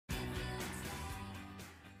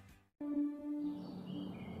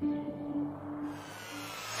Well,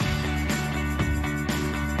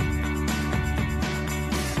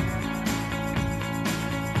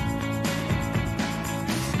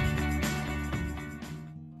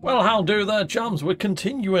 how do there, chums? We're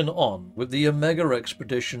continuing on with the Omega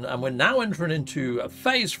expedition, and we're now entering into a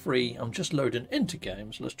phase 3. I'm just loading into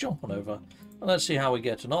games. Let's jump on over and let's see how we're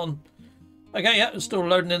getting on. Okay, yeah, it's still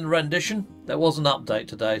loading in the rendition. There was an update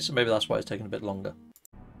today, so maybe that's why it's taking a bit longer.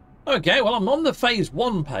 Okay, well, I'm on the phase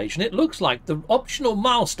 1 page, and it looks like the optional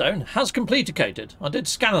milestone has completed. I did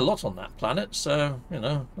scan a lot on that planet, so, you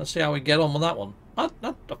know, let's see how we get on with that one. I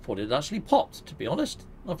thought it actually popped, to be honest.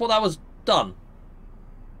 I thought that was done.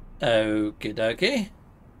 Okie dokie.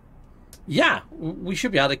 Yeah, we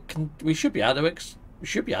should be able to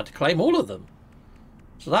claim all of them.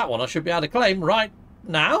 So that one I should be able to claim right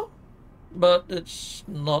now, but it's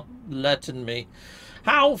not letting me.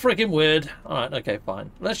 How freaking weird. All right, okay,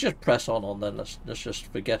 fine. Let's just press on then. Let's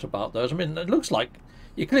just forget about those. I mean, it looks like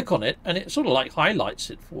you click on it and it sort of like highlights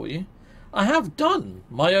it for you. I have done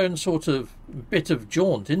my own sort of bit of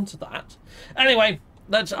jaunt into that. Anyway.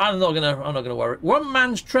 I'm not gonna worry. One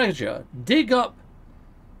man's treasure. Dig up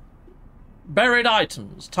buried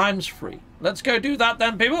items ×3. Let's go do that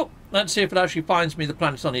then, people. Let's see if it actually finds me the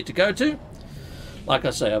planet I need to go to. Like I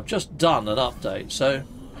say, I've just done an update, so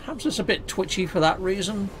perhaps it's a bit twitchy for that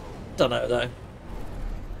reason. Don't know though.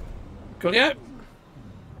 Coolio.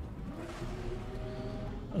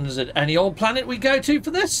 And is it any old planet we go to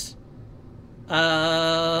for this?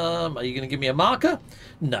 Are you going to give me a marker?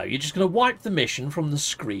 No, you're just going to wipe the mission from the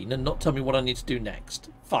screen and not tell me what I need to do next.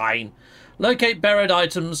 Fine. Locate buried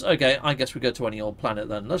items. Okay, I guess we go to any old planet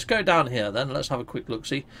then. Let's go down here then. Let's have a quick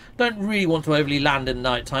look-see. Don't really want to overly land in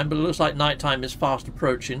nighttime, but it looks like nighttime is fast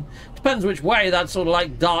approaching. Depends which way that sort of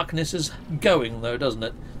like darkness is going though, doesn't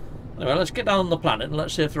it? Anyway, let's get down on the planet and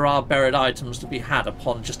let's see if there are buried items to be had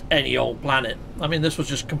upon just any old planet. I mean, this was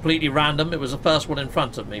just completely random. It was the first one in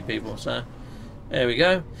front of me, people, so... There we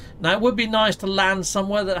go. Now, it would be nice to land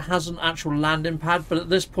somewhere that has an actual landing pad, but at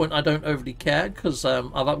this point I don't overly care because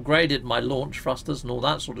I've upgraded my launch thrusters and all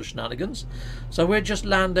that sort of shenanigans. So we'll just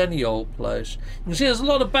land any old place. You can see there's a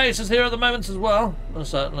lot of bases here at the moment as well.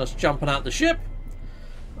 Let's jump out the ship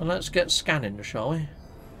and let's get scanning, shall we?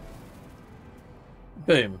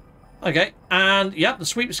 Boom. Okay, and yep, the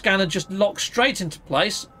sweep scanner just locks straight into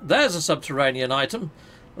place. There's a subterranean item.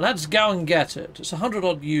 Let's go and get it. It's 100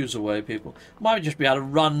 odd U's away, people. Might just be able to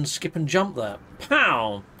run, skip and jump there.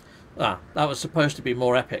 Pow! Ah, that was supposed to be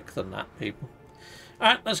more epic than that, people.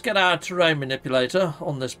 Alright, let's get our terrain manipulator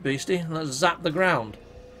on this beastie and let's zap the ground.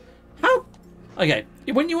 How? Okay,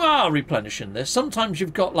 when you are replenishing this, sometimes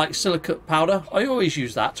you've got like silicate powder. I always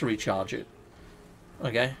use that to recharge it.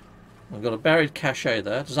 Okay, we've got a buried cache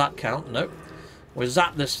there. Does that count? Nope. We'll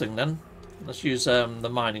zap this thing then. Let's use the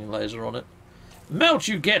mining laser on it. Melt,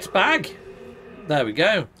 you get bag! There we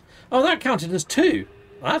go. Oh, that counted as 2.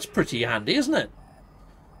 That's pretty handy, isn't it?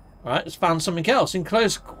 Alright, let's found something else. In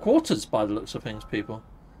close quarters, by the looks of things, people.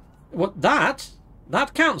 What, that?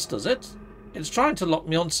 That counts, does it? It's trying to lock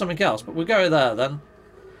me onto something else, but we'll go there, then.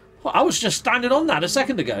 Oh, I was just standing on that a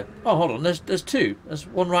second ago. Oh, hold on, there's 2. There's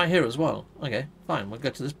one right here as well. Okay, fine, we'll go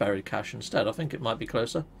to this buried cache instead. I think it might be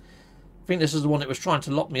closer. I think this is the one it was trying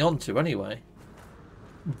to lock me onto, anyway.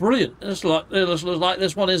 Brilliant. It looks like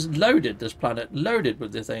this one is loaded, this planet, loaded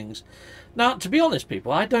with the things. Now, to be honest,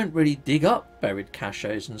 people, I don't really dig up buried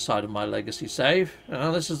caches inside of my legacy save.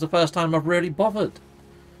 This is the first time I've really bothered.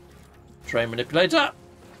 Train manipulator.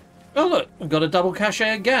 Oh, look, we've got a double cache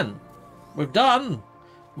again. We've done.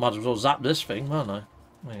 Might as well zap this thing, won't I?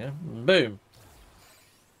 There you go. Boom.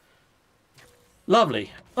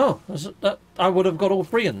 Lovely. Oh, I would have got all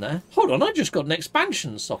 3 in there. Hold on, I just got an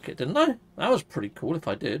expansion socket, didn't I? That was pretty cool if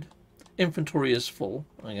I did. Inventory is full.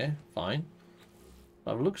 Okay, fine.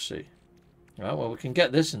 Have a look-see. Right, well, we can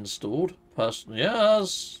get this installed.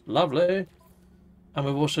 Yes, lovely. And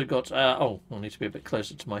we've also got... oh, I need to be a bit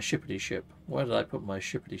closer to my shippity ship. Where did I put my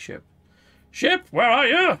shippity ship? Ship, where are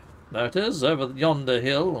you? There it is, over yonder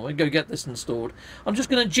hill. And we'll go get this installed. I'm just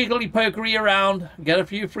going to jiggly-pokery around, get a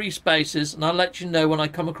few free spaces, and I'll let you know when I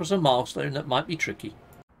come across a milestone that might be tricky.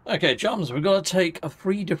 Okay, chums, we've got to take a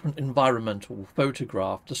 3 different environmental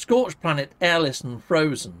photograph. The scorched planet, airless and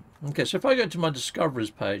frozen. Okay, so if I go to my discoveries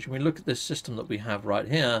page and we look at this system that we have right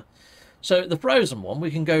here. So the frozen one,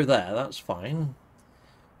 we can go there, that's fine.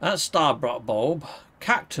 That's star bulb,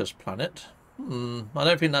 cactus planet. I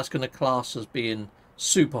don't think that's going to class as being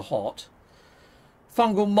super hot.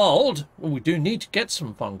 Fungal mold. Well, we do need to get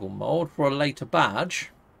some fungal mold for a later badge.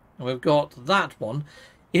 And we've got that one.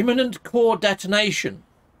 Imminent core detonation.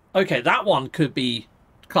 Okay, that one could be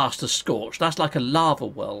classed as scorched. That's like a lava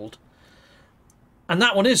world. And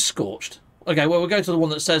that one is scorched. Okay, well, we'll go to the one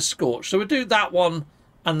that says scorched. So we'll do that one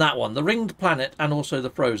and that one. The ringed planet and also the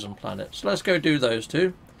frozen planet. So let's go do those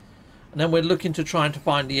two. And then we're looking to try and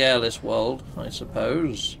find the airless world, I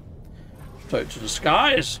suppose. Float to the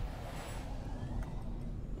skies.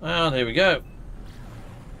 And here we go.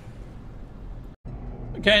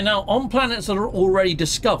 Okay, now on planets that are already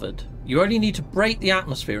discovered, you only need to break the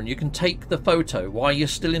atmosphere and you can take the photo while you're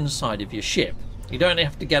still inside of your ship. You don't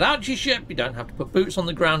have to get out your ship, you don't have to put boots on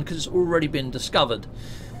the ground because it's already been discovered.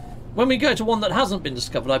 When we go to one that hasn't been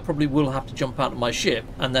discovered, I probably will have to jump out of my ship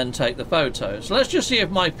and then take the photo. So let's just see if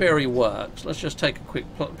my theory works. Let's just take a quick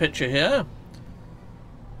picture here.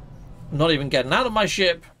 I'm not even getting out of my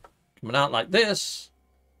ship, coming out like this,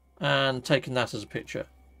 and taking that as a picture.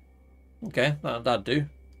 Okay, that'd do.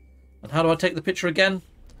 And how do I take the picture again?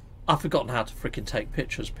 I've forgotten how to freaking take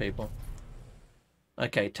pictures, people.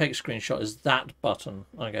 Okay, take screenshot is that button.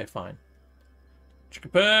 Okay, fine.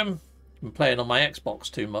 Chicka-boom. Been playing on my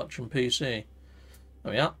Xbox too much and PC.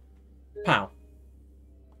 There we are. Pow.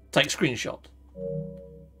 Take screenshot.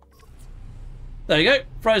 There you go.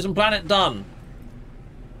 Frozen planet done.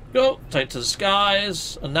 Go. Take to the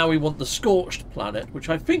skies. And now we want the scorched planet, which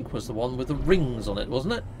I think was the one with the rings on it,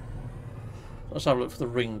 wasn't it? Let's have a look for the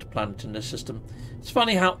ringed planet in this system. It's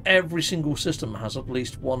funny how every single system has at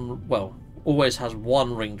least one, well, always has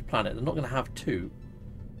one ringed planet. They're not going to have two.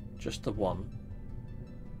 Just the one.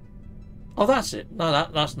 Oh, that's it. No,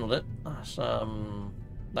 that's not it. That's,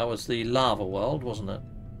 that was the lava world, wasn't it?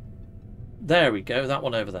 There we go. That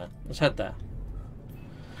one over there. Let's head there.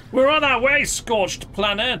 We're on our way, scorched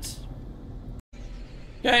planet!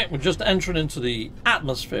 Okay, we're just entering into the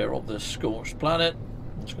atmosphere of this scorched planet.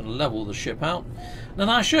 I'm just going to level the ship out. And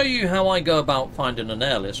I'll show you how I go about finding an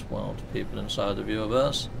airless world, people inside the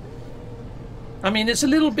viewerverse. I mean, it's a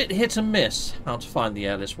little bit hit and miss how to find the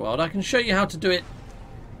airless world. I can show you how to do it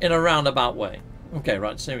in a roundabout way. Okay,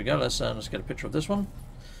 right, so here we go. Let's get a picture of this one.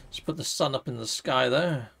 Let's put the sun up in the sky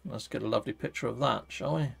there. Let's get a lovely picture of that,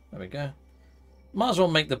 shall we? There we go. Might as well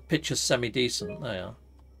make the picture semi-decent. There you are.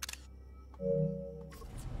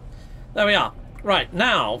 There we are. Right,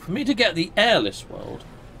 now, for me to get the airless world,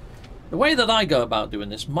 the way that I go about doing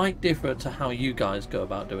this might differ to how you guys go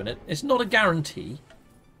about doing it. It's not a guarantee,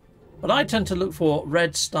 but I tend to look for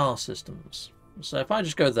red star systems. So if I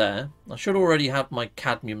just go there, I should already have my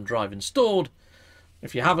cadmium drive installed.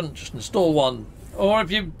 If you haven't, just install one. Or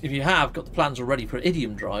if you have got the plans already for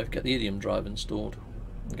iridium drive, get the iridium drive installed.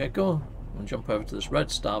 Okay, cool. I'll jump over to this red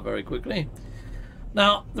star very quickly.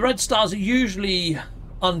 Now, the red stars are usually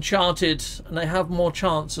uncharted, and they have more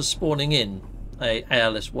chance of spawning in a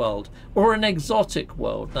airless world or an exotic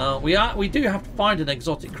world. Now, we do have to find an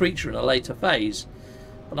exotic creature in a later phase.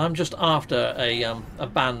 But I'm just after a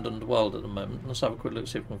abandoned world at the moment. Let's have a quick look,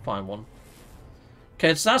 see if we can find one.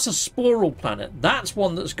 Okay, so that's a sporal planet. That's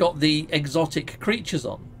one that's got the exotic creatures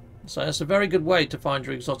on. So it's a very good way to find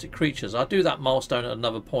your exotic creatures. I'll do that milestone at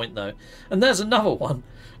another point, though. And there's another one.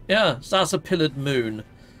 Yeah, so that's a pillared moon.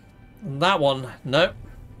 And that one, no.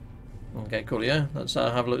 Okay, cool, yeah. Let's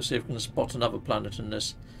have a look, see if we can spot another planet in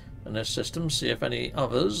this system. See if any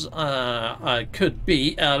others could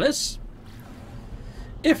be airless.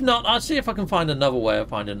 If not, I'll see if I can find another way of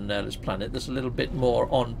finding an airless planet that's a little bit more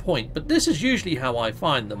on point. But this is usually how I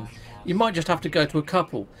find them. You might just have to go to a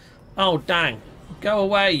couple. Oh, dang. Go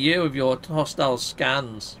away, you, with your hostile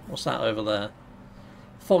scans. What's that over there?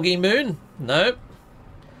 Foggy moon? Nope.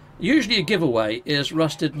 Usually a giveaway is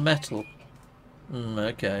rusted metal.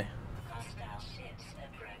 Okay.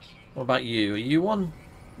 What about you? Are you one?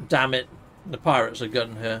 Damn it. The pirates are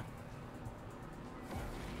getting here.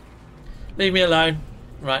 Leave me alone.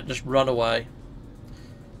 Right, just run away.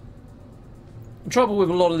 The trouble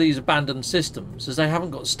with a lot of these abandoned systems is they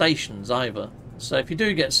haven't got stations either. So if you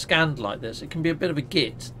do get scanned like this, it can be a bit of a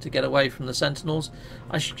git to get away from the sentinels.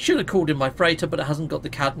 I should have called in my freighter, but it hasn't got the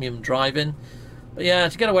cadmium drive in. But yeah,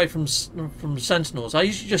 to get away from sentinels, I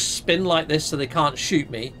usually just spin like this so they can't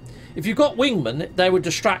shoot me. If you've got wingmen, they would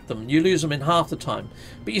distract them. You lose them in half the time.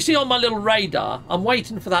 But you see on my little radar, I'm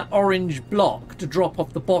waiting for that orange block to drop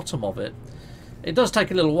off the bottom of it. It does take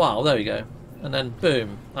a little while. There we go. And then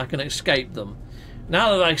boom, I can escape them.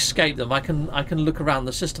 Now that I escape them, I can look around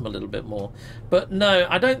the system a little bit more. But no,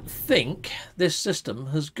 I don't think this system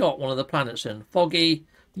has got one of the planets in. Foggy,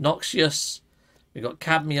 Noxious, we've got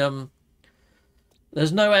cadmium.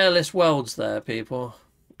 There's no airless worlds there, people.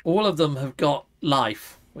 All of them have got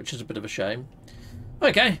life, which is a bit of a shame.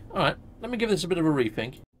 Okay, alright. Let me give this a bit of a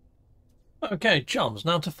rethink. Okay, chums.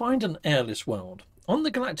 Now, to find an airless world, on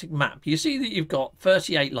the galactic map, you see that you've got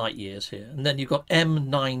 38 light years here, and then you've got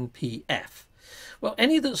M9PF. Well,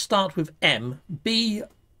 any that start with M, B,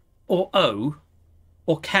 or O,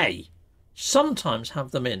 or K, sometimes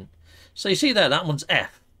have them in. So you see there, that one's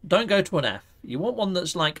F. Don't go to an F. You want one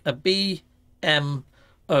that's like a B, M,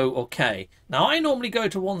 O, or K. Now, I normally go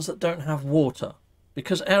to ones that don't have water,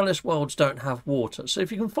 because airless worlds don't have water. So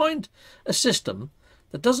if you can find a system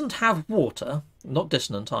that doesn't have water, not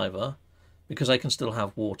dissonant either, because they can still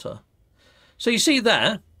have water. So you see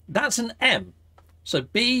there, that's an M. So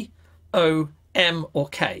B, O, M, or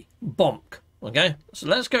K. Bonk. Okay, so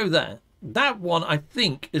let's go there. That one, I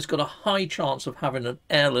think, has got a high chance of having an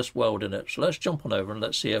airless world in it. So let's jump on over and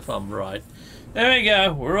let's see if I'm right. There we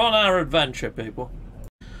go. We're on our adventure, people.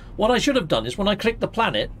 What I should have done is when I clicked the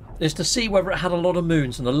planet, is to see whether it had a lot of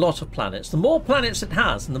moons and a lot of planets. The more planets it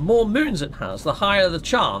has and the more moons it has, the higher the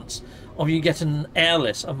chance of you getting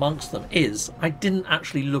airless amongst them is. I didn't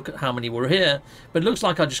actually look at how many were here, but it looks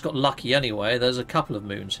like I just got lucky anyway. There's a couple of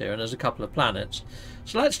moons here and there's a couple of planets.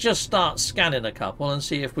 So let's just start scanning a couple and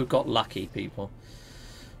see if we've got lucky, people.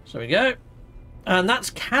 So we go. And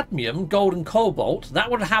that's cadmium, gold and cobalt.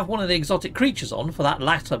 That would have one of the exotic creatures on for that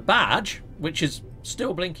latter badge, which is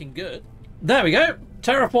still blinking good. There we go.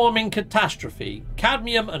 Terraforming catastrophe.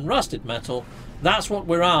 Cadmium and rusted metal. That's what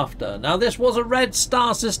we're after. Now, this was a red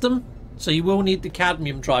star system, so you will need the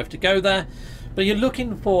cadmium drive to go there. But you're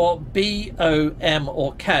looking for B, O, M,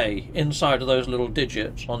 or K inside of those little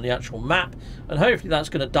digits on the actual map. And hopefully that's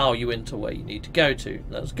going to dial you into where you need to go to.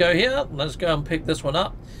 Let's go here. Let's go and pick this one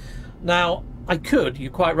up. Now, I could,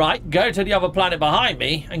 you're quite right, go to the other planet behind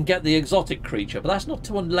me and get the exotic creature, but that's not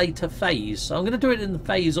till a later phase. So I'm going to do it in the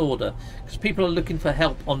phase order, because people are looking for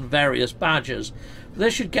help on various badges.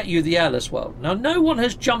 This should get you the airless world. Now, no one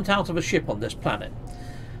has jumped out of a ship on this planet.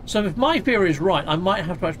 So if my theory is right, I might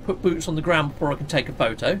have to actually put boots on the ground before I can take a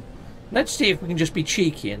photo. Let's see if we can just be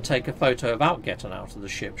cheeky and take a photo without getting out of the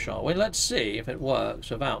ship, shall we? Let's see if it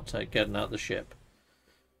works without getting out of the ship.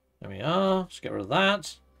 There we are. Let's get rid of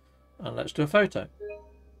that. And let's do a photo.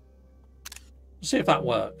 See if that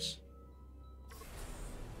works.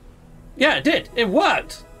 Yeah, it did. It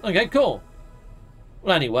worked. Okay, cool.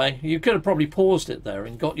 Well, anyway, you could have probably paused it there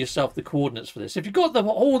and got yourself the coordinates for this. If you've got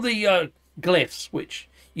all the glyphs, which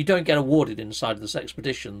you don't get awarded inside of this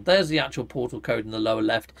expedition, there's the actual portal code in the lower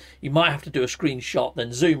left. You might have to do a screenshot,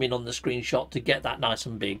 then zoom in on the screenshot to get that nice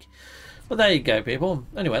and big. But there you go, people.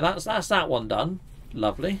 Anyway, that's that one done.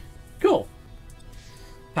 Lovely. Cool.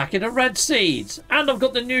 Packet of red seeds, and I've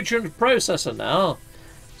got the nutrient processor now.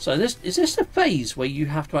 So is this a phase where you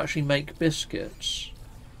have to actually make biscuits?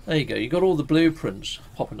 There you go. You got all the blueprints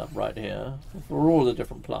popping up right here for all the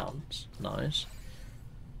different plants. Nice.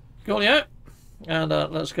 Coolio. And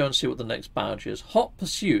let's go and see what the next badge is. Hot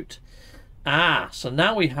pursuit. Ah, so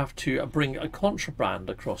now we have to bring a contraband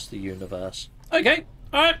across the universe. Okay.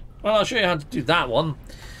 All right. Well, I'll show you how to do that one.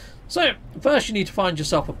 So, first you need to find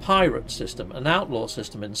yourself a pirate system, an outlaw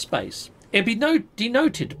system in space. It'd be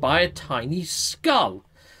denoted by a tiny skull.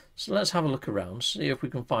 So let's have a look around, see if we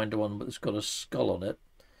can find one that's got a skull on it.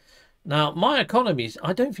 Now, my economies,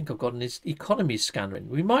 I don't think I've got an economy scanner in.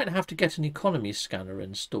 We might have to get an economy scanner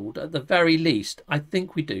installed at the very least. I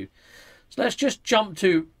think we do. So let's just jump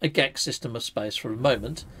to a Gex system of space for a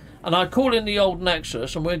moment. And I call in the old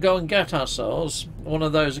Nexus and we'll go and get ourselves one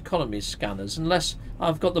of those economy scanners, unless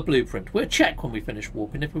I've got the blueprint. We'll check when we finish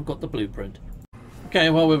warping if we've got the blueprint. Okay,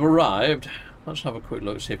 well, we've arrived. Let's have a quick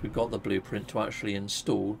look, see if we've got the blueprint to actually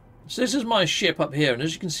install. So this is my ship up here, and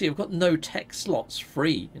as you can see, I've got no tech slots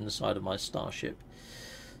free inside of my starship.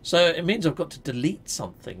 So it means I've got to delete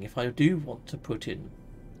something if I do want to put in.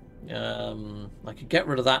 I could get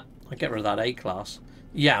rid of that. I get rid of that A-class.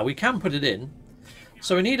 Yeah, we can put it in.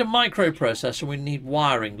 So we need a microprocessor, we need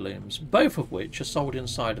wiring looms, both of which are sold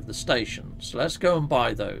inside of the station. So let's go and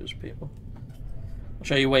buy those, people. I'll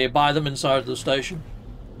show you where you buy them inside of the station.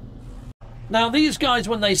 Now these guys,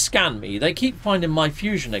 when they scan me, they keep finding my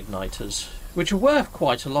fusion igniters, which are worth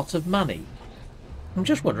quite a lot of money. I'm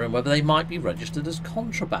just wondering whether they might be registered as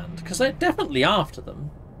contraband, because they're definitely after them.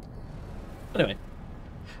 Anyway,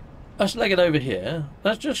 let's leg it over here.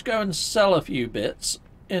 Let's just go and sell a few bits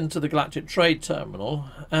into the Galactic Trade Terminal,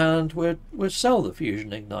 and we'll sell the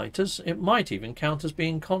fusion igniters. It might even count as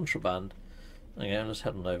being contraband. Okay, let's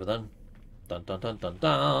head on over then. Dun dun dun dun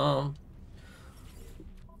dun.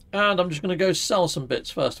 And I'm just going to go sell some bits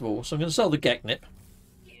first of all. So I'm going to sell the Geknip.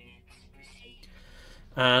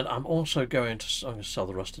 And I'm also going to sell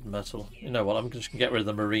the rusted metal. You know what, I'm just going to get rid of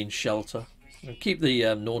the marine shelter. We'll keep the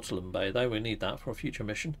Nautilum Bay though, we need that for a future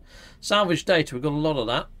mission. Salvage data, we've got a lot of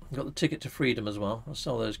that. We've got the ticket to freedom as well. I'll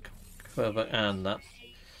sell those further and that.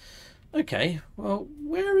 Okay, well,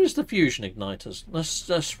 where is the fusion igniters?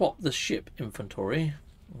 Let's swap the ship inventory.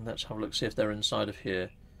 Let's have a look, see if they're inside of here.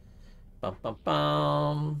 Bum, bum,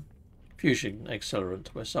 bum. Fusion accelerant.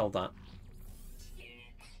 We'll sell that.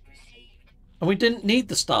 And we didn't need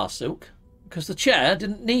the Star Silk because the chair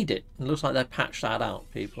didn't need it. It looks like they patched that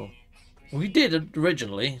out, people. We did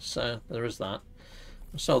originally, so there is that.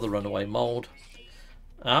 We'll sell the runaway mould.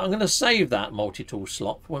 I'm going to save that multi-tool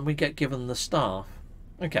slot when we get given the staff.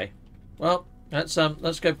 Okay. Well,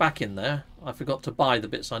 let's go back in there. I forgot to buy the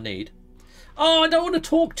bits I need. Oh, I don't want to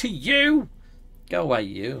talk to you. Go away,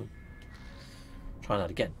 you. Try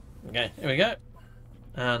that again. Okay, here we go.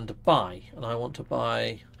 And buy. And I want to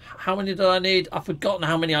buy... How many did I need? I've forgotten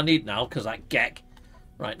how many I need now because that geck.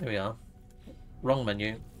 Right, here we are. Wrong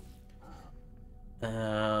menu.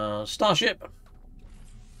 Starship.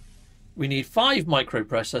 We need 5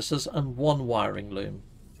 microprocessors and 1 wiring loom.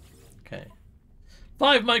 Okay.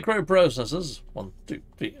 5 microprocessors. 1, 2,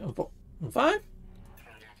 3, and 4, and 5.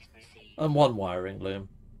 And 1 wiring loom.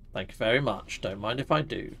 Thank you very much. Don't mind if I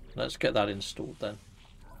do. Let's get that installed then.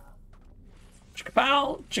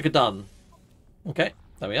 Chicka-pow! Chicka-done. Okay,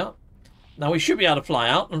 there we are. Now we should be able to fly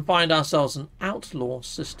out and find ourselves an outlaw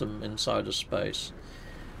system inside of space.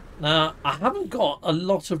 Now, I haven't got a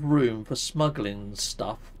lot of room for smuggling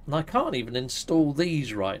stuff. And I can't even install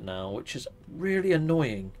these right now, which is really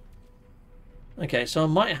annoying. Okay, so I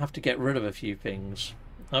might have to get rid of a few things.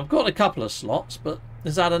 I've got a couple of slots, but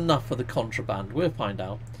is that enough for the contraband? We'll find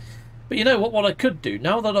out. But you know what I could do?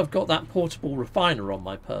 Now that I've got that portable refiner on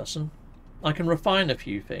my person, I can refine a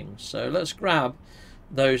few things. So let's grab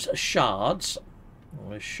those shards.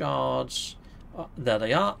 Those shards, there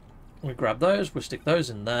they are. We'll grab those, we'll stick those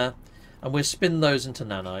in there, and we'll spin those into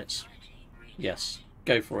nanites. Yes.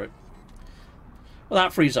 Go for it. Well,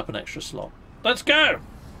 that frees up an extra slot. Let's go!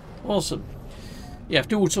 Awesome. You have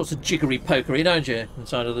to do all sorts of jiggery pokery, don't you,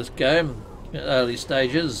 inside of this game, at early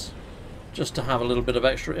stages, just to have a little bit of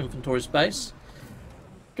extra inventory space.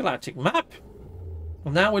 Galactic map.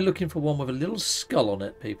 And now we're looking for one with a little skull on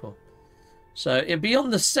it, people. So it'd be on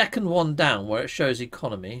the second one down where it shows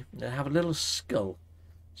economy. It'll have a little skull.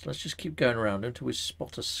 So let's just keep going around until we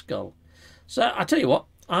spot a skull. So I tell you what.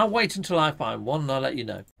 I'll wait until I find one and I'll let you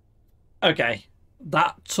know. Okay,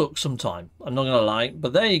 that took some time, I'm not going to lie,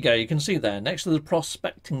 but there you go, you can see there, next to the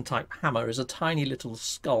prospecting type hammer is a tiny little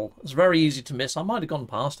skull. It's very easy to miss. I might have gone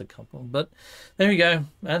past a couple, but there you go,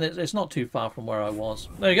 and it's not too far from where I was.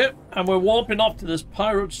 There you go, and we're warping off to this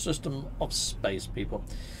pirate system of space, people.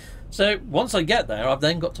 So once I get there, I've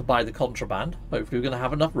then got to buy the contraband. Hopefully we're going to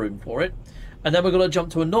have enough room for it, and then we're going to jump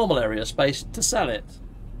to a normal area of space to sell it.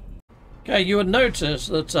 Okay, you would notice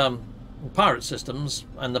that pirate systems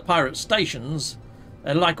and the pirate stations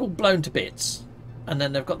are like all blown to bits, and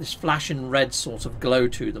then they've got this flashing red sort of glow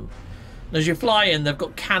to them. And as you fly in, they've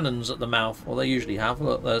got cannons at the mouth, or they usually have.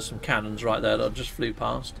 Look, there's some cannons right there that just flew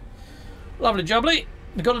past. Lovely jubbly.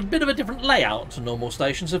 They've got a bit of a different layout to normal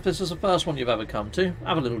stations. If this is the first one you've ever come to,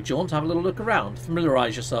 have a little jaunt, have a little look around,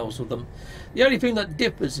 familiarise yourselves with them. The only thing that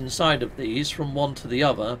differs inside of these from one to the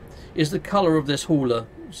other is the colour of this hauler.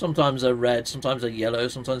 Sometimes they're red, sometimes they're yellow,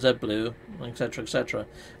 sometimes they're blue, etc, etc.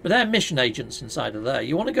 But they're mission agents inside of there.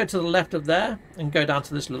 You want to go to the left of there and go down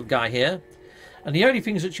to this little guy here. And the only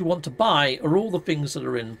things that you want to buy are all the things that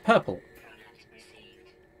are in purple.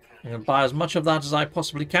 I'm going to buy as much of that as I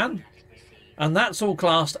possibly can. And that's all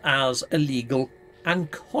classed as illegal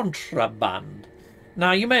and contraband.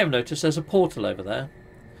 Now, you may have noticed there's a portal over there.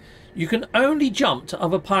 You can only jump to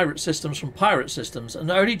other pirate systems from pirate systems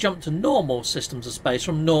and only jump to normal systems of space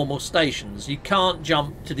from normal stations. You can't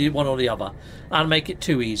jump to the one or the other. That'll make it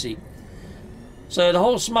too easy. So the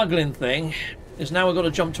whole smuggling thing is now we've got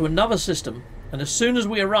to jump to another system, and as soon as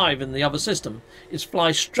we arrive in the other system, is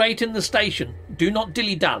fly straight in the station. Do not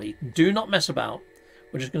dilly-dally. Do not mess about.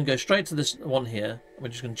 We're just going to go straight to this one here. We're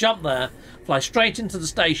just going to jump there, fly straight into the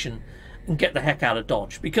station, and get the heck out of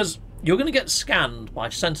Dodge. Because you're going to get scanned by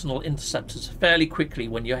Sentinel interceptors fairly quickly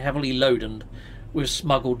when you're heavily loaded with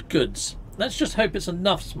smuggled goods. Let's just hope it's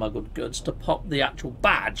enough smuggled goods to pop the actual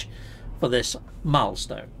badge for this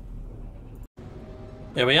milestone.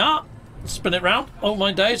 Here we are. Spin it round. Oh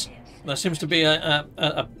my days. There seems to be a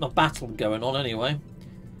battle going on anyway,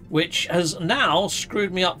 which has now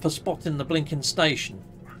screwed me up for spotting the blinking station.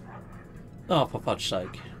 Oh, for fudge's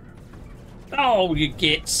sake. Oh, you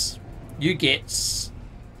gits. You gits.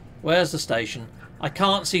 Where's the station? I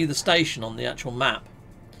can't see the station on the actual map.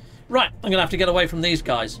 Right, I'm going to have to get away from these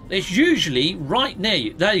guys. It's usually right near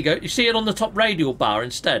you. There you go. You see it on the top radial bar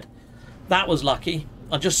instead. That was lucky.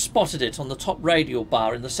 I just spotted it on the top radial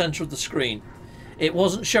bar in the centre of the screen. It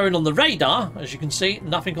wasn't showing on the radar, as you can see,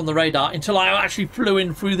 nothing on the radar, until I actually flew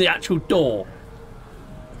in through the actual door.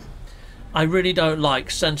 I really don't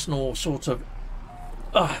like Sentinel sort of...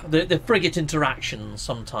 the frigate interactions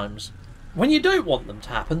sometimes. When you don't want them to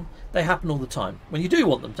happen, they happen all the time. When you do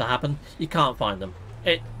want them to happen, you can't find them.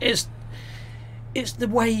 It's the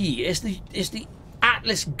way, it's the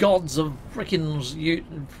Atlas gods of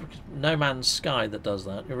frickin' No Man's Sky that does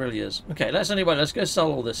that. It really is. Okay, let's go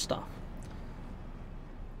sell all this stuff.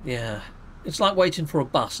 Yeah, it's like waiting for a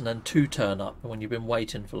bus and then two turn up when you've been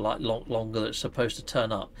waiting for like longer than it's supposed to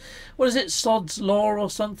turn up. What is it, Sod's Law or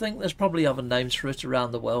something? There's probably other names for it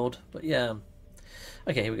around the world, but yeah.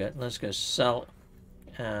 Okay, here we go. Let's go sell.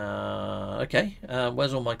 Okay,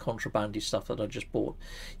 where's all my contrabandy stuff that I just bought?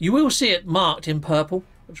 You will see it marked in purple,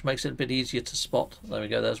 which makes it a bit easier to spot. There we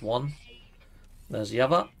go, there's one. There's the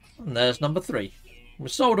other, and there's number 3. We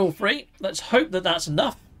sold all 3. Let's hope that that's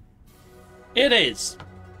enough. It is.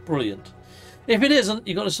 Brilliant. If it isn't,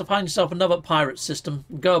 you've got to find yourself another pirate system,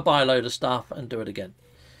 go buy a load of stuff and do it again.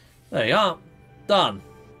 There you are. Done.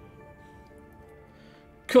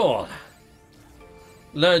 Cool.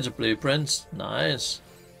 Loads of blueprints. Nice.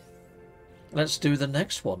 Let's do the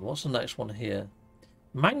next one. What's the next one here?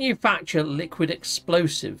 Manufacture liquid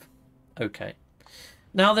explosive. Okay.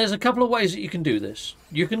 Now there's a couple of ways that you can do this.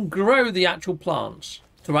 You can grow the actual plants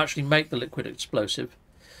to actually make the liquid explosive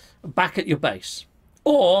back at your base.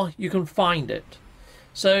 Or you can find it.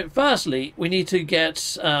 So firstly, we need to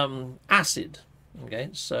get acid. Okay,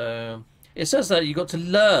 so it says that you've got to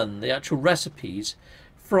learn the actual recipes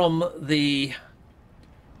from the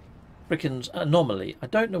frickin' anomaly. I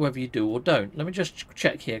don't know whether you do or don't. Let me just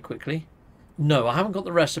check here quickly. No, I haven't got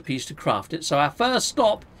the recipes to craft it. So our first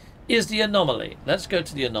stop is the anomaly. Let's go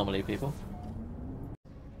to the anomaly, people.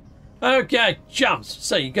 Okay, jumps.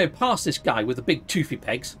 So you go past this guy with the big toothy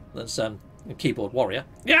pegs. That's a keyboard warrior.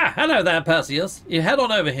 Yeah, hello there, Perseus. You head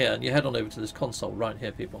on over here and you head on over to this console right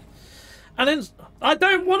here, people. And then I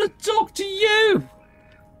don't want to talk to you.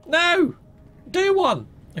 No, do one.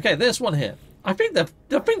 Okay, this one here. I think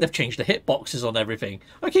they've changed the hitboxes on everything.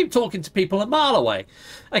 I keep talking to people a mile away.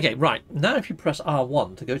 Okay, right. Now if you press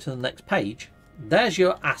R1 to go to the next page, there's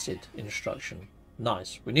your acid instruction.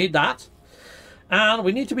 Nice. We need that. And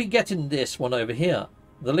we need to be getting this one over here,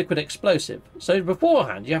 the liquid explosive. So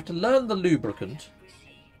beforehand, you have to learn the lubricant.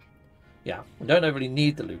 Yeah, we don't really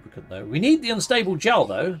need the lubricant, though. We need the unstable gel,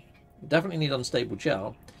 though. We definitely need unstable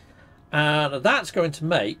gel. And that's going to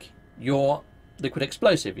make your liquid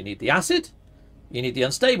explosive. You need the acid. You need the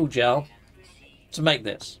unstable gel to make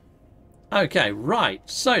this. Okay, right.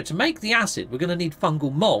 So to make the acid, we're going to need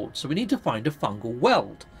fungal mold. So we need to find a fungal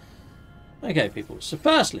weld. Okay, people. So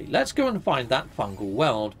firstly, let's go and find that fungal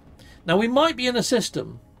weld. Now, we might be in a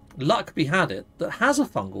system, luck be had it, that has a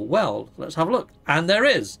fungal weld. Let's have a look. And there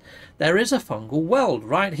is. There is a fungal weld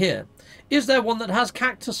right here. Is there one that has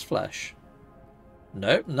cactus flesh?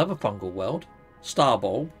 No, another fungal weld. Star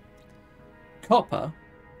bulb, copper,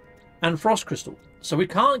 and frost crystal. So we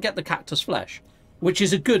can't get the cactus flesh, which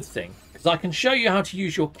is a good thing, because I can show you how to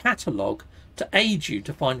use your catalogue to aid you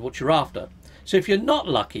to find what you're after. So if you're not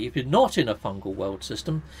lucky, if you're not in a fungal weld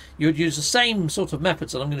system, you would use the same sort of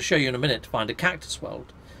methods that I'm going to show you in a minute to find a cactus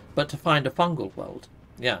weld, but to find a fungal weld.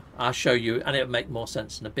 Yeah, I'll show you, and it'll make more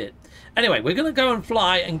sense in a bit. Anyway, we're going to go and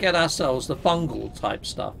fly and get ourselves the fungal type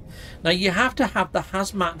stuff. Now, you have to have the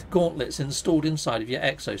hazmat gauntlets installed inside of your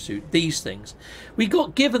exosuit, these things. We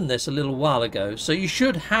got given this a little while ago, so you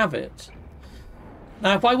should have it.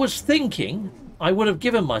 Now, if I was thinking, I would have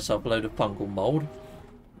given myself a load of fungal mold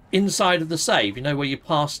inside of the save, you know, where you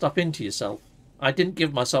pass stuff into yourself. I didn't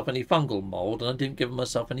give myself any fungal mold, and I didn't give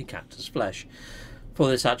myself any cactus flesh for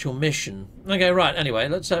this actual mission. Okay, right, anyway,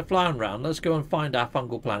 let's fly around. Let's go and find our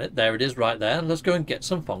fungal planet. There it is right there. And let's go and get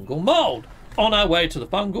some fungal mold on our way to the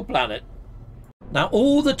fungal planet. Now,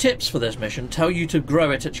 all the tips for this mission tell you to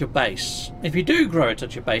grow it at your base. If you do grow it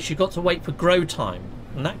at your base, you've got to wait for grow time.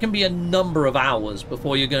 And that can be a number of hours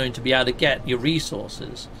before you're going to be able to get your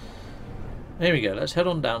resources. Here we go. Let's head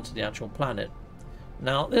on down to the actual planet.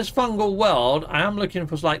 Now, this fungal world, I am looking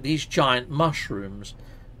for like these giant mushrooms.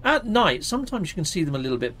 At night, sometimes you can see them a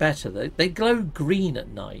little bit better. They glow green at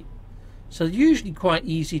night. So they're usually quite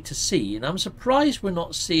easy to see. And I'm surprised we're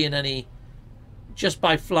not seeing any just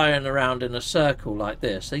by flying around in a circle like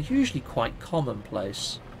this. They're usually quite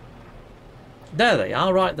commonplace. There they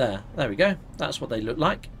are, right there. There we go. That's what they look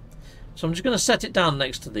like. So I'm just going to set it down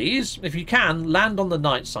next to these. If you can, land on the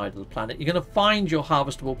night side of the planet. You're going to find your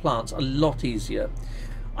harvestable plants a lot easier.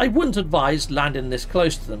 I wouldn't advise landing this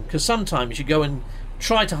close to them, because sometimes you go and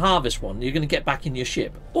try to harvest one, you're going to get back in your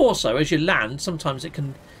ship. Also, as you land, sometimes it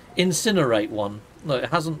can incinerate one. No, it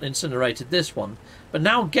hasn't incinerated this one. But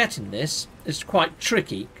now getting this is quite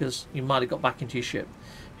tricky because you might have got back into your ship.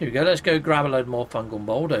 Here we go. Let's go grab a load more fungal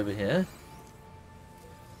mold over here.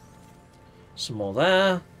 Some more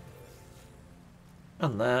there.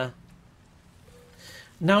 And there.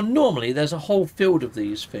 Now, normally there's a whole field of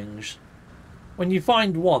these things. When you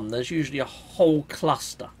find one, there's usually a whole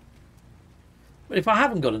cluster. But if I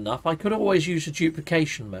haven't got enough, I could always use a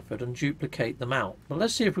duplication method and duplicate them out. But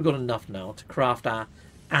let's see if we've got enough now to craft our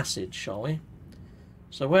acid, shall we?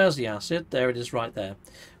 So where's the acid? There it is right there.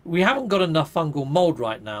 We haven't got enough fungal mold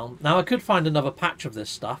right now. Now I could find another patch of this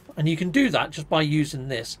stuff, and you can do that just by using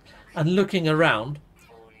this and looking around.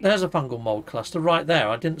 There's a fungal mold cluster right there.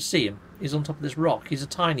 I didn't see him. He's on top of this rock. He's a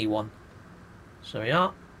tiny one. So we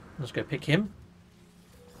are. Let's go pick him.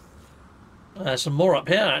 There's some more up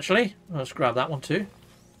here, actually. Let's grab that one too.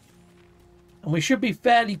 And we should be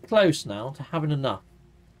fairly close now to having enough.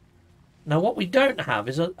 Now what we don't have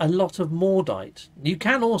is a lot of mordite. You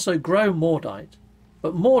can also grow mordite.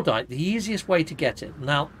 But mordite, the easiest way to get it.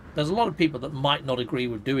 Now, there's a lot of people that might not agree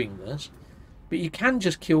with doing this. But you can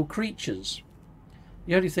just kill creatures.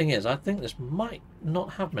 The only thing is, I think this might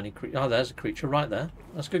not have many creatures. Oh, there's a creature right there.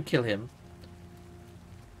 Let's go kill him.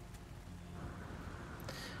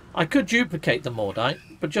 I could duplicate the mordite,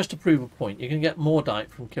 but just to prove a point, you can get mordite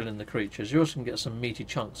from killing the creatures. You also can get some meaty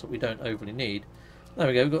chunks that we don't overly need. There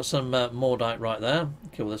we go, we've got some mordite right there.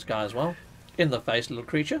 Kill this guy as well. In the face, little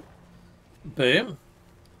creature. Boom.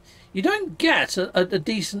 You don't get a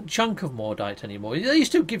decent chunk of mordite anymore. They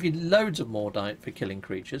used to give you loads of mordite for killing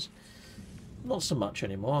creatures. Not so much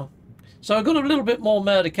anymore. So I've got a little bit more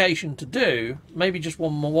medication to do. Maybe just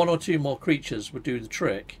one or two more creatures would do the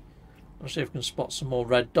trick. Let's see if we can spot some more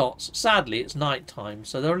red dots. Sadly, it's night time,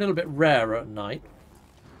 so they're a little bit rarer at night.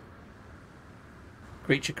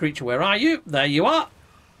 Creature, creature, where are you? There you are.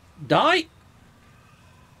 Die.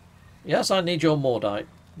 Yes, I need your mordite.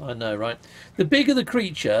 I know, right? The bigger the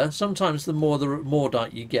creature, sometimes the more the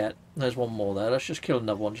mordite you get. There's one more there. Let's just kill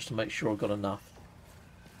another one just to make sure I've got enough.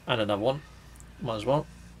 And another one. Might as well.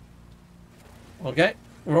 Okay,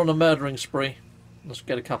 we're on a murdering spree. Let's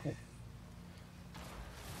get a couple.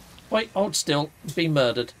 Wait, hold still. Be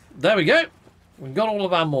murdered. There we go. We've got all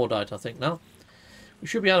of our mordite, I think, now. We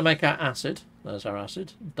should be able to make our acid. There's our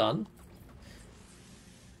acid. Done.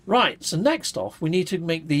 Right, so next off, we need to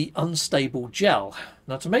make the unstable gel.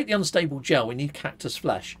 Now, to make the unstable gel, we need cactus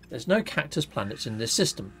flesh. There's no cactus planets in this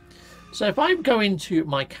system. So if I go into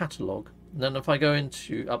my catalogue, then if I go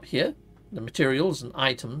into up here, the materials and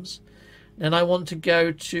items, then I want to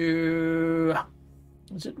go to...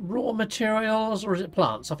 Is it raw materials or is it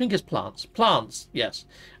plants? I think it's plants. Plants, yes.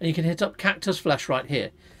 And you can hit up cactus flesh right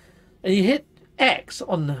here. And you hit X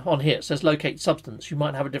on here. It says locate substance. You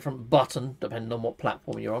might have a different button depending on what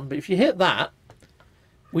platform you're on. But if you hit that,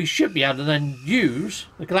 we should be able to then use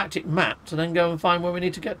the galactic map to then go and find where we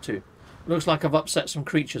need to get to. Looks like I've upset some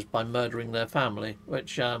creatures by murdering their family,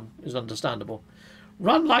 which is understandable.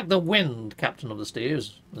 Run like the wind, Captain of the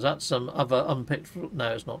Steers. Is that some other unpicked...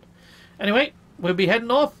 No, it's not. Anyway, we'll be heading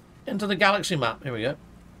off into the galaxy map. Here we go.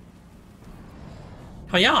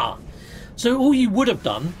 Hiya! So all you would have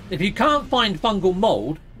done, if you can't find fungal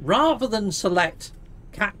mold, rather than select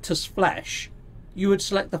cactus flesh, you would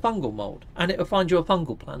select the fungal mold, and it will find you a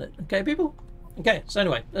fungal planet. Okay, people? Okay, so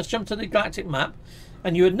anyway, let's jump to the galactic map.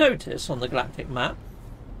 And you would notice on the galactic map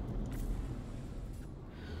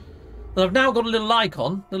that I've now got a little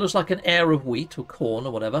icon that looks like an ear of wheat or corn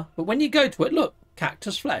or whatever. But when you go to it, look,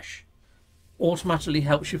 cactus flesh. Automatically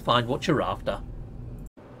helps you find what you're after.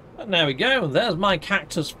 And there we go. There's my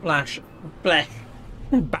cactus flesh.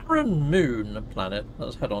 Barren moon planet.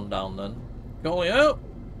 Let's head on down then. Golio.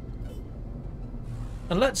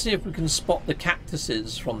 And let's see if we can spot the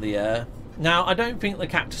cactuses from the air. Now, I don't think the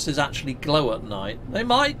cactuses actually glow at night. They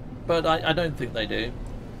might, but I don't think they do.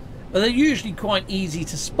 But they're usually quite easy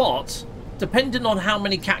to spot, depending on how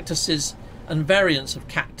many cactuses and variants of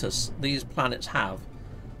cactus these planets have.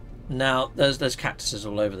 Now, there's cactuses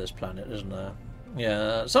all over this planet, isn't there?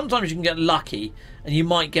 Yeah, sometimes you can get lucky, and you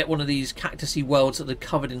might get one of these cactusy worlds that are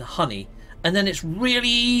covered in honey, and then it's really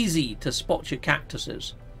easy to spot your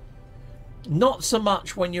cactuses. Not so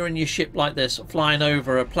much when you're in your ship like this, flying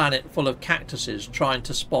over a planet full of cactuses, trying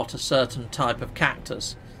to spot a certain type of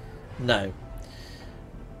cactus. No.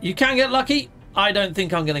 You can get lucky. I don't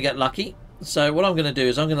think I'm going to get lucky. So what I'm going to do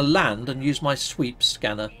is I'm going to land and use my sweep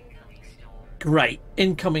scanner. Great.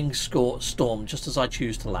 Incoming storm, just as I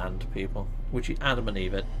choose to land, people. Would you Adam and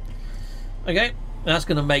Eve it? Okay. That's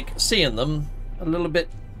going to make seeing them a little bit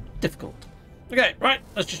difficult. Okay, right.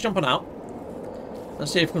 Let's just jump on out.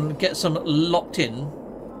 Let's see if we can get some locked in.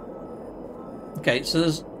 Okay, so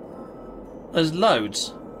there's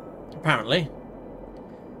loads, apparently.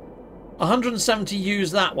 170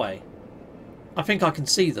 U's that way. I think I can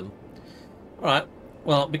see them. Alright,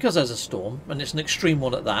 well, because there's a storm, and it's an extreme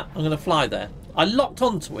one at that, I'm going to fly there. I locked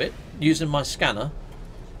onto it using my scanner,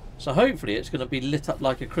 so hopefully it's going to be lit up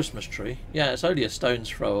like a Christmas tree. Yeah, it's only a stone's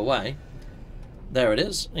throw away. There it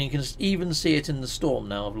is, and you can even see it in the storm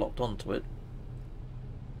now I've locked onto it.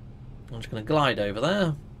 I'm just going to glide over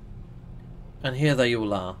there, and here they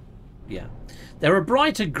all are. Yeah. They're a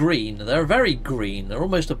brighter green, they're very green, they're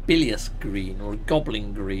almost a bilious green, or a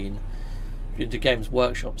goblin green, if you're into Games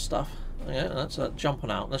Workshop stuff. Yeah, that's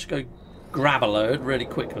jumping out. Let's go grab a load really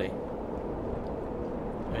quickly.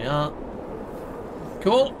 There we are.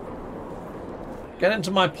 Cool. Get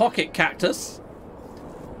into my pocket, cactus.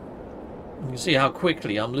 You can see how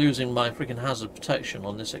quickly I'm losing my freaking hazard protection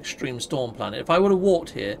on this extreme storm planet. If I would have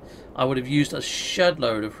walked here, I would have used a shed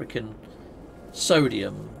load of freaking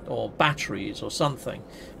sodium or batteries or something.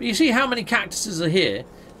 But you see how many cactuses are here?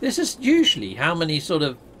 This is usually how many sort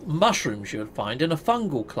of mushrooms you would find in a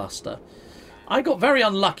fungal cluster. I got very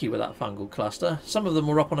unlucky with that fungal cluster. Some of them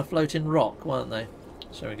were up on a floating rock, weren't they?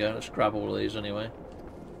 So there we go, let's grab all of these anyway.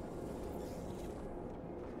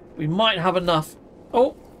 We might have enough.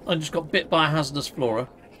 Oh, I just got bit by a hazardous flora.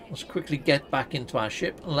 Let's quickly get back into our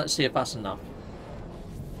ship and let's see if that's enough.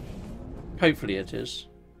 Hopefully it is.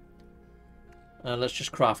 Let's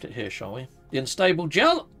just craft it here, shall we? The unstable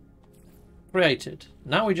gel created.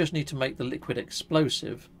 Now we just need to make the liquid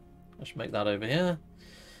explosive. Let's make that over here.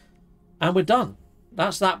 And we're done.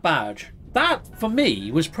 That's that badge. That, for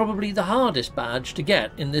me, was probably the hardest badge to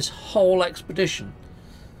get in this whole expedition.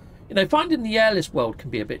 You know, finding the airless world can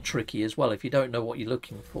be a bit tricky as well if you don't know what you're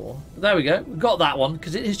looking for. But there we go. We've got that one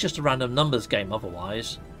because it is just a random numbers game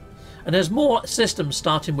otherwise. And there's more systems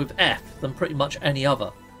starting with F than pretty much any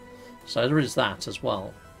other. So there is that as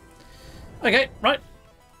well. Okay, right.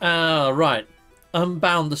 Right.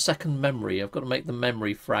 Unbound the second memory. I've got to make the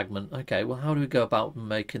memory fragment. Okay, well, how do we go about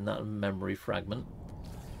making that memory fragment?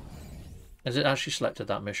 Has it actually selected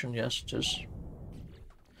that mission? Yes, it is.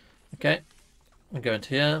 Okay. I'm going to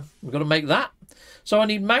here. We've got to make that. So I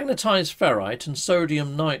need magnetized ferrite and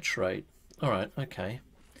sodium nitrate. Alright, okay.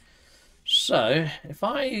 So, if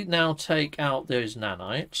I now take out those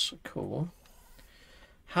nanites, cool.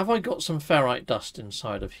 Have I got some ferrite dust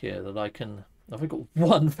inside of here that I can... Have I got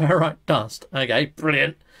one ferrite dust? Okay,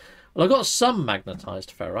 brilliant. Well, I've got some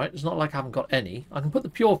magnetized ferrite. It's not like I haven't got any. I can put the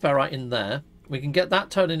pure ferrite in there. We can get that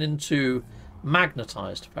turning into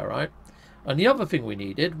magnetized ferrite. And the other thing we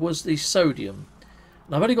needed was the sodium.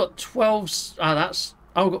 And I've only got 12...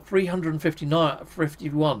 I've got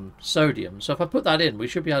 351 sodium. So if I put that in, we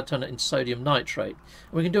should be able to turn it into sodium nitrate.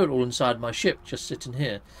 And we can do it all inside my ship, just sitting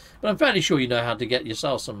here. But I'm fairly sure you know how to get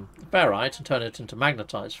yourself some ferrite and turn it into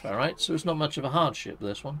magnetized ferrite. So it's not much of a hardship,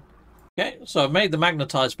 this one. Okay, so I've made the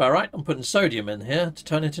magnetized ferrite. I'm putting sodium in here to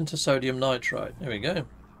turn it into sodium nitrate. There we go.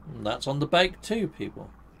 And that's on the bake too, people.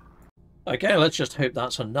 Okay, let's just hope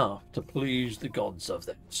that's enough to please the gods of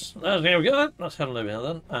this. There we go. Let's head on over here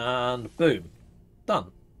then. And boom.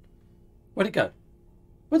 Done. Where'd it go?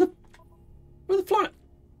 Where the flight?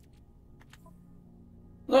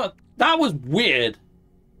 Look, that was weird.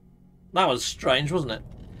 That was strange, wasn't it?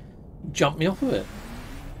 Jumped me off of it.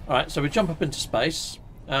 Alright, so we jump up into space.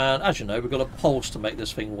 And as you know, we've got a pulse to make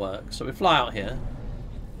this thing work. So we fly out here.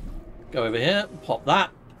 Go over here. Pop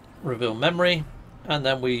that. Reveal memory. And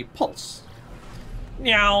then we pulse.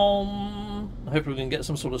 Meow. Hopefully we can get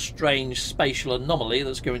some sort of strange spatial anomaly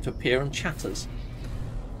that's going to appear and chatters.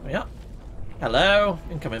 There we are. Hello.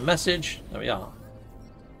 Incoming message. There we are.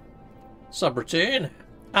 Subroutine.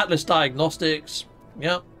 Atlas Diagnostics.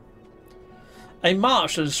 Yep. A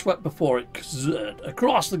march that has swept before it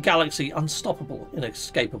across the galaxy, unstoppable,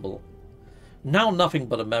 inescapable. Now nothing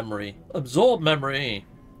but a memory. Absorb memory.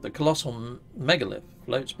 The colossal megalith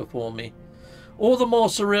floats before me. All the more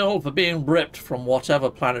surreal for being ripped from whatever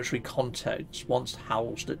planetary context once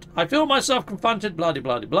housed it. I feel myself confronted, blah blah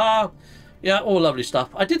blah blah. Yeah, all lovely stuff.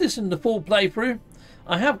 I did this in the full playthrough.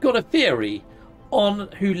 I have got a theory on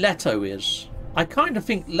who Leto is. I kind of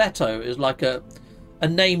think Leto is like a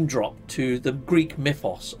name drop to the Greek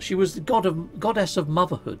mythos. She was the goddess of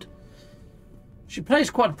motherhood. She plays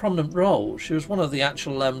quite a prominent role. She was one of the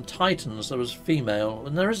actual titans that was female,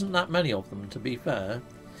 and there isn't that many of them, to be fair.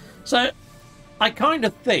 So I kind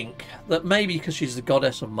of think that maybe because she's the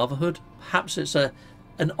goddess of motherhood, perhaps it's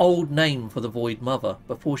an old name for the Void Mother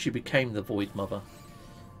before she became the Void Mother.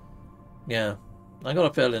 Yeah, I got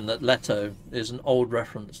a feeling that Leto is an old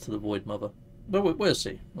reference to the Void Mother. But we'll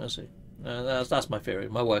see. We'll see. That's my theory,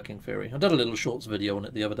 my working theory. I did a little shorts video on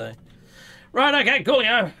it the other day. Right, okay, cool,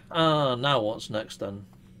 yeah. Now what's next then?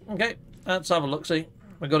 Okay, let's have a look-see.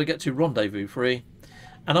 We've got to get to Rendezvous 3.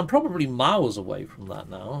 And I'm probably miles away from that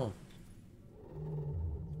now.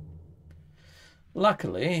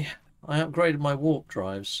 Luckily, I upgraded my warp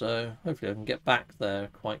drive, so hopefully I can get back there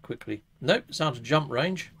quite quickly. Nope, it's out of jump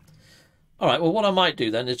range. Alright, well what I might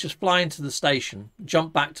do then is just fly into the station,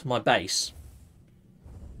 jump back to my base,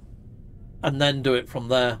 and then do it from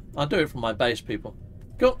there. I'll do it from my base, people.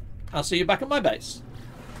 Cool. I'll see you back at my base.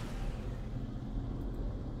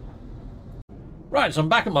 Right, so I'm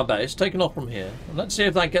back at my base, taking off from here. And let's see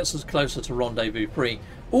if that gets us closer to Rendezvous 3.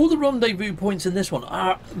 All the rendezvous points in this one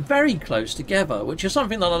are very close together, which is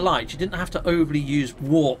something that I liked. You didn't have to overly use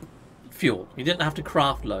warp fuel. You didn't have to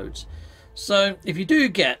craft loads. So if you do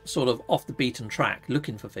get sort of off the beaten track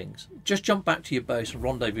looking for things, just jump back to your base of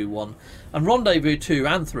Rendezvous 1. And Rendezvous 2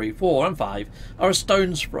 and 3, 4 and 5 are a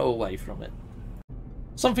stone's throw away from it.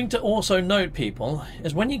 Something to also note, people,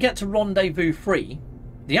 is when you get to Rendezvous 3,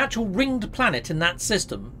 the actual ringed planet in that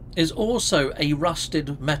system is also a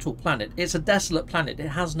rusted metal planet. It's a desolate planet. It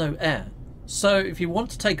has no air. So if you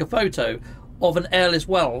want to take a photo of an airless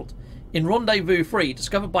world in Rendezvous 3,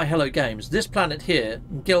 discovered by Hello Games, this planet here,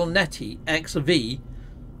 Gilnetti XV,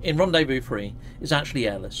 in Rendezvous 3, is actually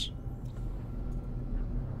airless.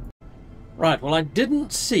 Right, well I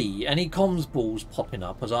didn't see any comms balls popping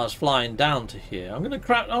up as I was flying down to here. I'm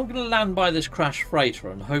gonna land by this crash freighter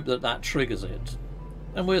and hope that that triggers it.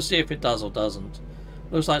 And we'll see if it does or doesn't.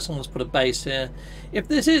 Looks like someone's put a base here. If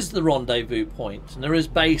this is the rendezvous point and there is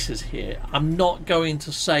bases here, I'm not going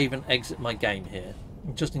to save and exit my game here,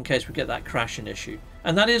 just in case we get that crashing issue.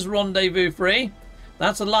 And that is Rendezvous 3.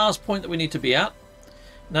 That's the last point that we need to be at.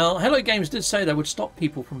 Now, Hello Games did say they would stop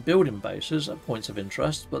people from building bases at points of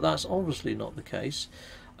interest, but that's obviously not the case.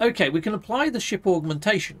 Okay, we can apply the ship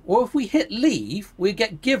augmentation. Or if we hit leave, we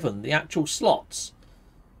get given the actual slots.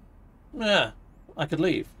 Yeah, I could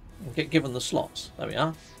leave and get given the slots. There we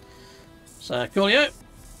are. So, coolio.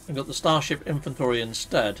 We've got the Starship Inventory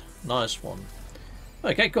instead. Nice one.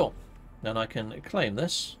 Okay, cool. Then I can claim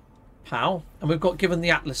this. Pow. And we've got given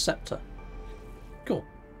the Atlas Scepter. Cool.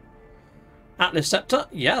 Atlas Scepter.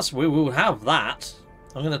 Yes, we will have that.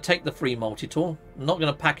 I'm going to take the free multi-tool. I'm not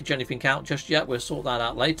going to package anything out just yet. We'll sort that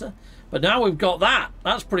out later. But now we've got that.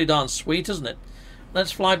 That's pretty darn sweet, isn't it?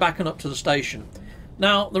 Let's fly back and up to the station.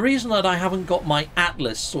 Now, the reason that I haven't got my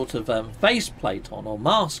Atlas sort of faceplate on or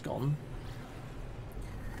mask on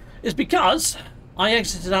is because I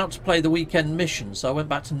exited out to play the weekend mission, so I went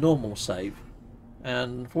back to normal save.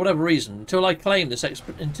 And for whatever reason, until I claim this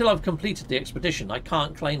until I've completed the expedition, I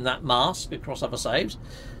can't claim that mask across other saves.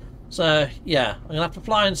 So yeah, I'm gonna have to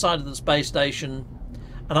fly inside of the space station,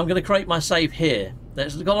 and I'm gonna create my save here.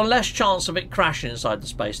 There's got a less chance of it crashing inside the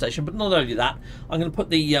space station, but not only that, I'm going to put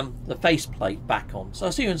the faceplate back on. So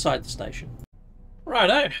I'll see you inside the station.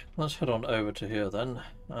 Righto, let's head on over to here then,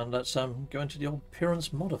 and let's go into the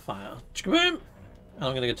appearance modifier. Chikaboom! And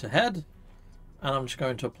I'm going to go to head, and I'm just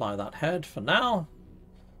going to apply that head for now.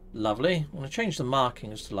 Lovely. I'm going to change the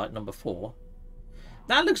markings to like number 4.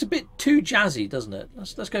 That looks a bit too jazzy, doesn't it?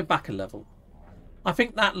 Let's go back a level. I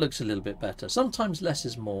think that looks a little bit better. Sometimes less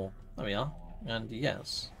is more. There we are. And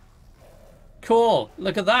yes. Cool.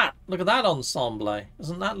 Look at that. Look at that ensemble.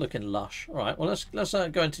 Isn't that looking lush? All right. Well, let's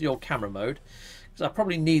go into your camera mode, because I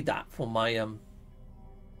probably need that for my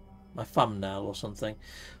my thumbnail or something,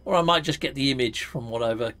 or I might just get the image from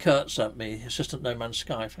whatever Kurt sent me. Assistant No Man's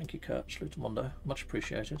Sky. Thank you, Kurt. Slutamondo. Much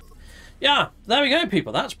appreciated. Yeah. There we go,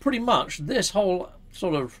 people. That's pretty much this whole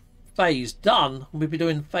sort of phase done. We'll be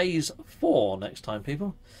doing phase 4 next time,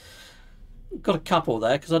 people. Got a couple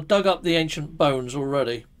there because I dug up the ancient bones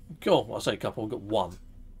already. Cool. Well, I say a couple. We've got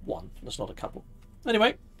one. That's not a couple.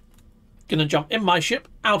 Anyway, gonna jump in my ship,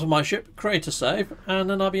 out of my ship, create a save, and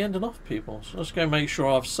then I'll be ending off, people. So let's go make sure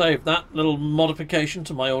I've saved that little modification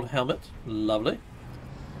to my old helmet. Lovely.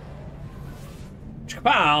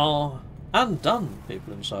 Chikapow! And done,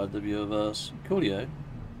 people inside the viewerverse. Coolio.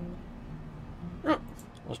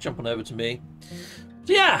 Let's jump on over to me.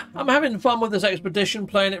 So yeah, I'm having fun with this expedition,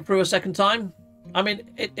 playing it through a second time. I mean,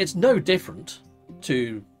 it's no different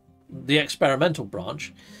to the experimental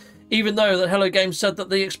branch, even though that Hello Games said that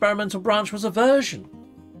the experimental branch was a version.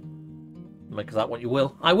 Make of that what you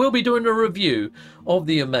will. I will be doing a review of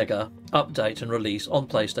the Omega update and release on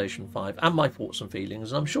PlayStation 5 and my thoughts and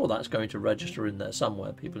feelings, and I'm sure that's going to register in there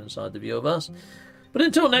somewhere, people inside the viewerverse. But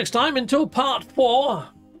until next time, until part 4,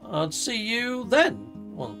 I'll see you then.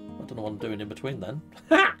 Well, I don't know what I'm doing in between then.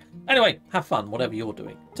 Anyway, have fun, whatever you're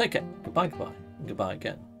doing. Take care. Goodbye, goodbye, and goodbye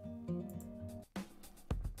again.